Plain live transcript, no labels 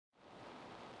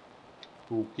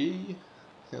Okay,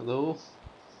 hello.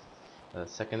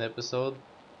 Second episode.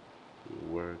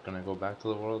 We're gonna go back to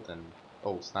the world and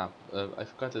oh snap! I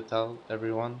forgot to tell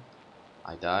everyone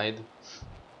I died.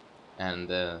 And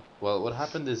well, what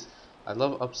happened is I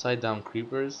love upside down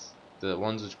creepers, the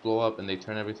ones which blow up and they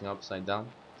turn everything upside down.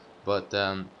 But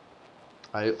I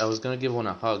was gonna give one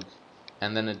a hug,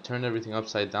 and then it turned everything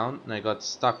upside down, and I got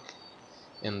stuck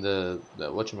in the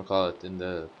whatchamacallit, in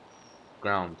the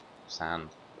ground, sand,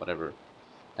 whatever.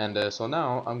 And so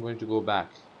now I'm going to go back.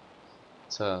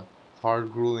 It's a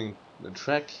hard, grueling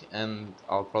trek, and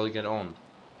I'll probably get owned.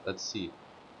 Let's see.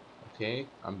 Okay,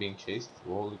 I'm being chased.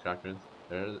 Holy crackers!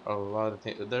 There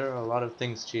are a lot of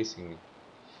things chasing me.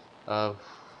 Uh,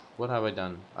 what have I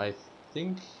done? I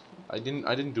think I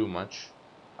didn't do much.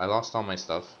 I lost all my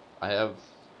stuff. I have.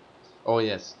 Oh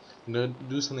yes, I'm gonna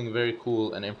do something very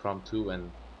cool and impromptu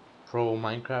and pro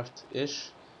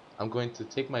Minecraft-ish. I'm going to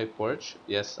take my porch.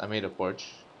 Yes, I made a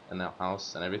porch and a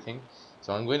house and everything.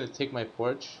 So I'm going to take my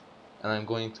porch and I'm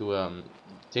going to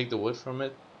take the wood from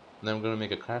it. And then I'm going to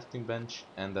make a crafting bench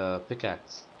and a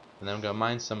pickaxe. And then I'm going to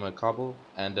mine some cobble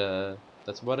and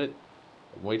that's about it.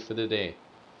 Wait for the day.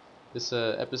 This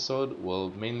episode will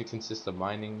mainly consist of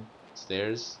mining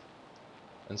stairs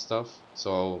and stuff.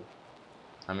 So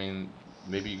I mean,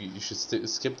 maybe you should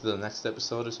skip to the next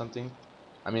episode or something.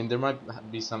 I mean, there might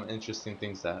be some interesting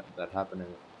things that happen in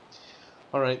it.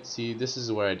 All right, see, this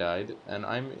is where I died, and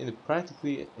I'm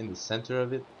practically in the center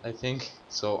of it, I think.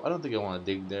 So I don't think I want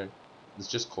to dig there. It's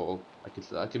just coal.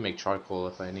 I could make charcoal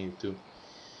if I need to.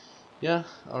 Yeah,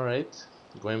 all right.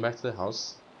 Going back to the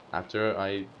house after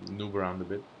I noob around a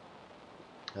bit.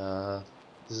 Uh,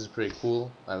 this is pretty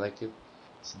cool. I like it.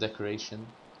 It's a decoration.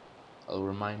 It'll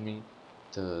remind me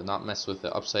to not mess with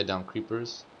the upside down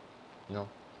creepers, you know.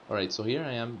 Alright, so here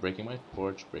I am breaking my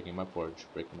porch, breaking my porch,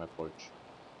 breaking my porch.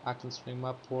 I can swing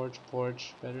my porch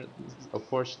better. A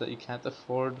porch that you can't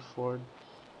afford.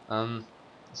 Um,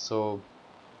 so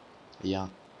yeah.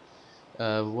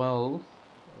 Well,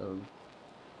 uh,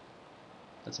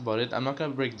 that's about it. I'm not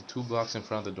gonna break the 2 blocks in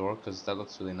front of the door because that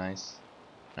looks really nice.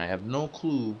 I have no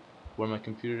clue where my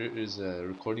computer's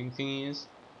recording thingy is,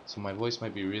 so my voice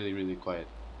might be really quiet.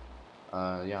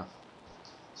 Yeah.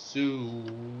 So,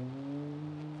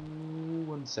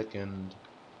 1 second.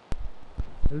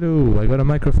 Hello, I got a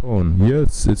microphone.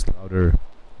 Yes, it's louder.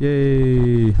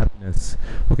 Yay, happiness.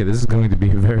 Okay, this is going to be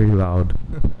very loud.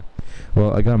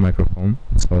 Well, I got a microphone,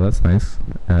 so that's nice,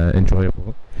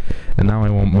 enjoyable. And now I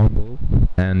won't mumble,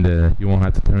 and you won't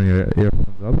have to turn your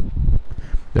earphones up.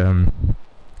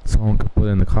 Someone could put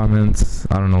in the comments,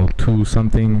 I don't know, 2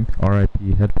 something, RIP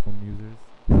headphone users.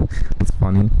 It's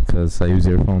funny, because I use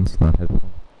earphones, not headphones.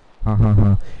 Ha ha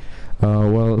ha.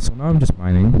 Well, so now I'm just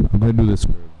mining. I'm gonna do this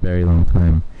for a very long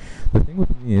time. The thing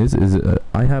with me is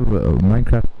I have a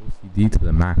Minecraft OCD to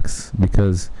the max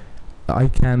because I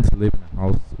can't live in a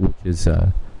house which is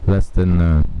less than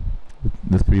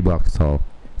the 3 blocks tall,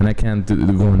 and I can't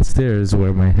go on stairs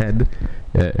where my head,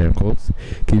 air quotes,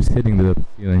 keeps hitting the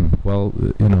ceiling. Well,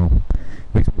 you know,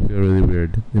 makes me feel really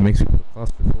weird. It makes me feel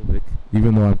claustrophobic,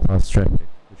 even though I'm claustrophobic,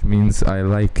 which means I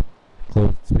like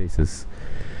closed spaces.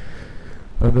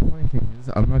 The funny thing is,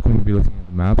 I'm not going to be looking at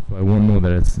the map, so I won't know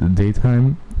that it's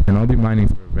daytime, and I'll be mining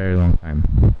for a very long time.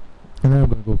 And then I'm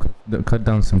going to go cut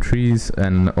down some trees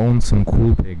and own some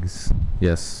cool pigs.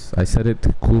 Yes, I said it,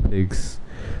 cool pigs.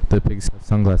 The pigs have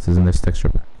sunglasses in their texture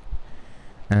pack.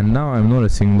 And now I'm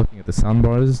noticing, looking at the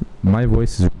soundbars, my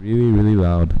voice is really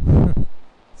loud.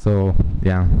 So,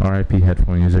 yeah, RIP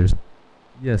headphone users.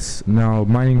 Yes, now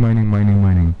mining.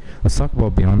 Let's talk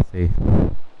about Beyonce.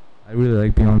 I really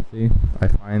like Beyonce. I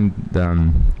find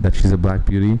that she's a black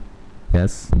beauty.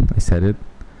 Yes, I said it.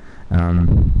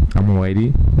 I'm a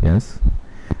whitey. Yes,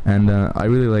 and I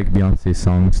really like Beyonce's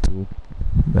songs too,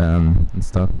 and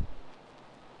stuff.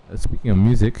 Speaking of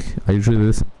music, I usually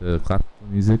listen to classical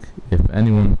music. If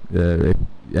anyone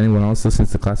else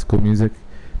listens to classical music,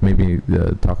 maybe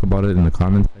talk about it in the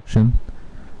comment section.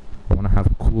 I want to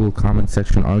have cool comment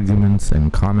section arguments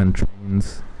and comment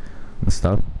trains and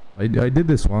stuff. I did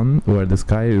this one where this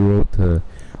guy wrote a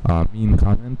mean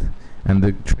comment, and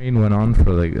the train went on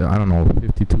for like, I don't know,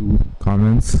 52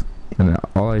 comments, and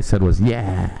all I said was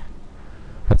yeah.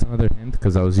 That's another hint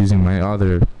because I was using my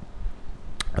other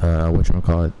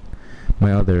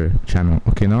my other channel.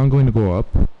 Okay, now I'm going to go up.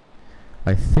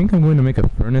 I think I'm going to make a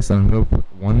furnace, and I'm going to put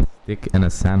 1 stick and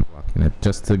a sand block in it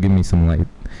just to give me some light.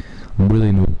 I'm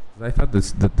really new. I thought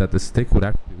that the stick would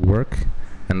actually work,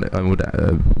 and I would,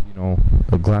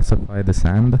 glassify the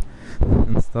sand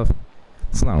and stuff.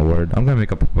 It's not a word. I'm gonna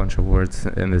make up a bunch of words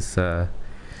in this,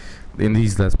 in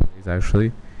these let's plays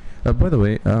actually. By the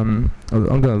way, I'm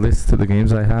gonna list the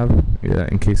games I have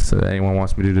in case anyone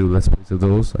wants me to do let's plays of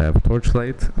those. I have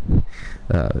Torchlight,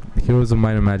 Heroes of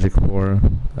Might and Magic 4,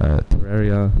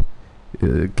 Terraria,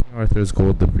 King Arthur's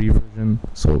Gold, the free version,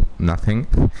 so nothing.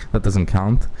 That doesn't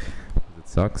count. It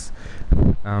sucks.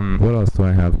 What else do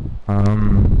I have?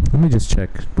 Let me just check.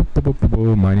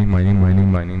 Mining.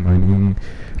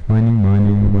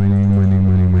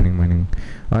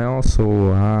 I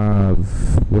also have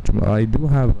I do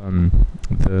have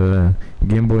the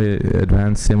Game Boy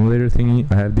Advance Simulator thingy.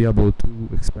 I have Diablo 2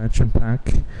 expansion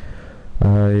pack.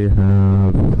 I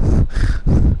have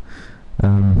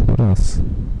what else?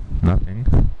 Nothing.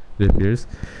 It appears.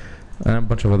 And a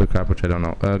bunch of other crap which I don't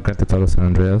know. Grand Theft Auto San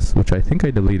Andreas, which I think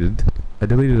I deleted. I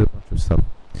deleted a bunch of stuff.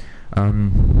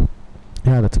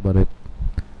 Yeah, that's about it.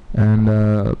 And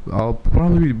I'll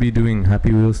probably be doing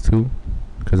Happy Wheels too,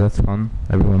 because that's fun.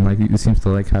 Everyone seems to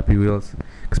like Happy Wheels,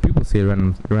 because people say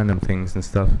random things and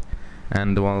stuff.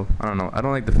 And well, I don't know. I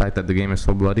don't like the fact that the game is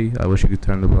so bloody. I wish you could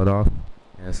turn the blood off.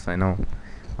 Yes, I know.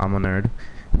 I'm a nerd.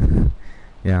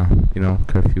 Yeah, you know,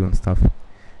 curfew and stuff.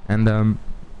 And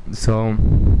so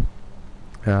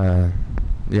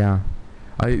yeah,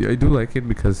 I do like it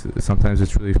because sometimes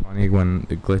it's really funny when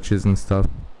it glitches and stuff.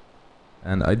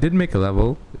 And I did make a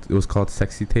level. It was called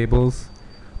Sexy Tables,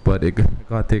 but it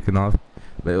got taken off.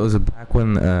 But it was back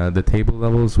when the table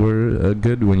levels were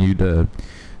good, when you'd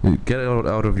get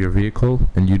out of your vehicle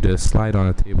and you'd slide on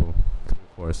a table through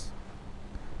the course.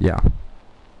 Yeah,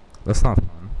 that's not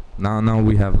fun. Now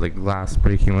we have like glass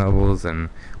breaking levels and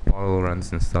bottle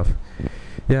runs and stuff.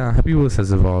 Yeah, Happy Wheels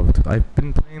has evolved. I've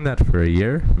been playing that for a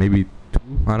year, maybe 2,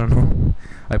 I don't know.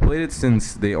 I played it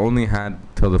since they only had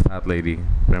Till the Fat Lady,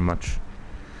 pretty much.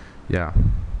 Yeah.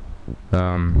 I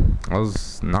don't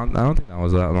think that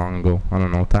was that long ago. I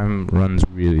don't know, time runs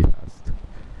really fast.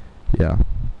 Yeah.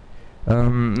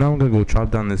 Now I'm gonna go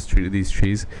chop down these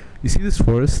trees. You see this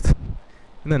forest?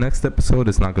 In the next episode,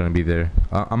 it's not gonna be there.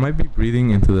 I might be breathing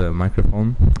into the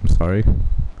microphone. I'm sorry.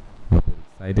 I'm a bit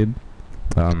excited.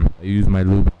 I used my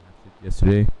lube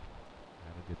yesterday. I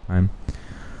had a good time.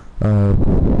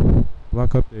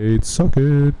 Block updates, suck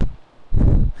it.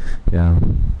 Yeah,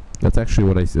 that's actually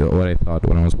what I thought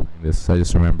when I was playing this. I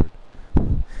just remembered.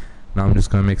 Now I'm just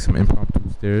gonna make some impromptu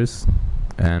stairs,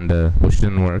 and which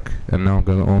didn't work. And now I'm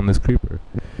gonna own this creeper.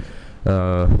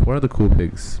 What are the cool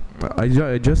pigs?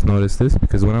 I just noticed this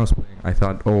because when I was playing, I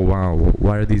thought, oh wow,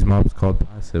 why are these mobs called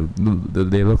passive?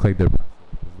 They look like they're passive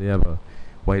because they have a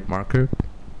white marker,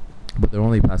 but they're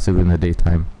only passive in the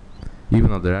daytime,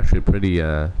 even though they're actually pretty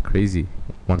crazy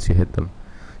once you hit them.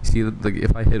 You see, like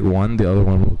if I hit one, the other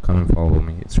one will come and follow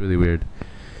me. It's really weird.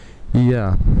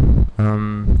 Yeah.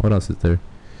 What else is there?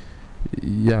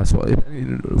 Yeah. So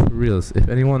for reals, if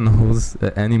anyone knows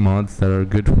any mods that are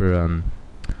good for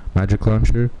Magic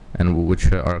Launcher and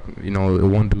which are, you know, it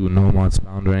won't do no mods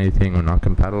found or anything, or not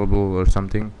compatible or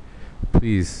something,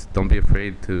 please don't be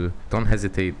afraid to, don't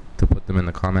hesitate to put them in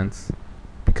the comments,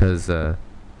 because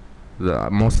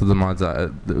most of the mods,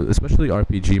 especially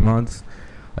RPG mods,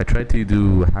 I tried to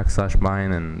do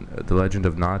Hack/Mine and the Legend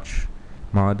of Notch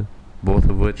mod, both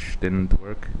of which didn't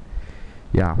work.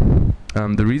 Yeah.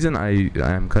 The reason I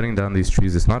am cutting down these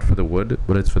trees is not for the wood,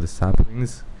 but it's for the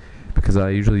saplings, because I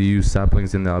usually use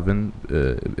saplings in the oven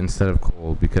instead of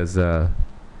coal, because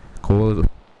coal is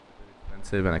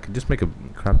expensive and I can just make a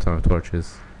crap ton of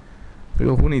torches.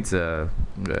 Who needs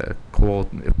coal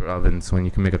for ovens when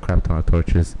you can make a crap ton of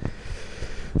torches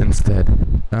instead?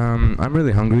 I'm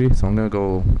really hungry, so I'm gonna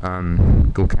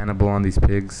go cannibal on these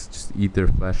pigs, just eat their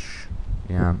flesh.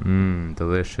 Yeah,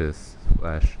 delicious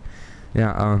flesh.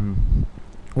 Yeah,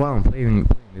 while I'm playing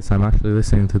this, I'm actually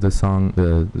listening to the song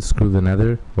the Screw the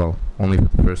Nether, well, only for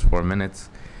the first 4 minutes,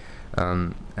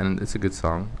 and it's a good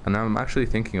song. And I'm actually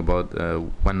thinking about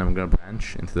when I'm gonna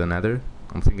branch into the Nether.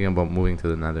 I'm thinking about moving to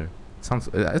the Nether.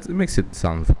 It makes it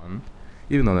sound fun,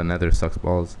 even though the Nether sucks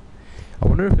balls. I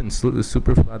wonder if in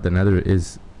super flat the Nether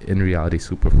is in reality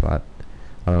super flat.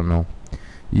 I don't know.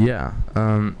 Yeah.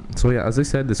 So yeah, as I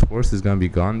said, this forest is gonna be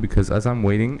gone because as I'm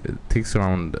waiting, it takes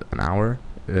around an hour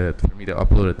for me to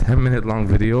upload a 10-minute long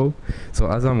video. So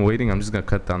as I'm waiting, I'm just gonna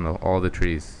cut down all the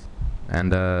trees,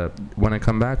 and when I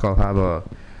come back, I'll have a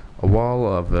wall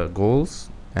of goals,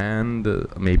 and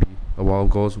maybe a wall of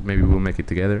goals. Maybe we'll make it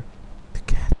together.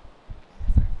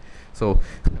 So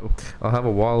I'll have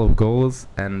a wall of goals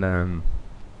and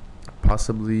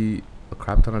possibly a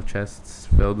crap ton of chests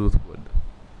filled with wood.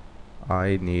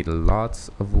 I need lots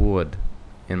of wood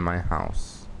in my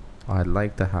house. I'd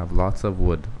like to have lots of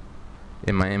wood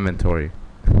in my inventory.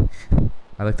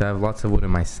 I'd like to have lots of wood in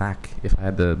my sack if I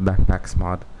had the backpacks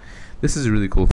mod. This is really cool.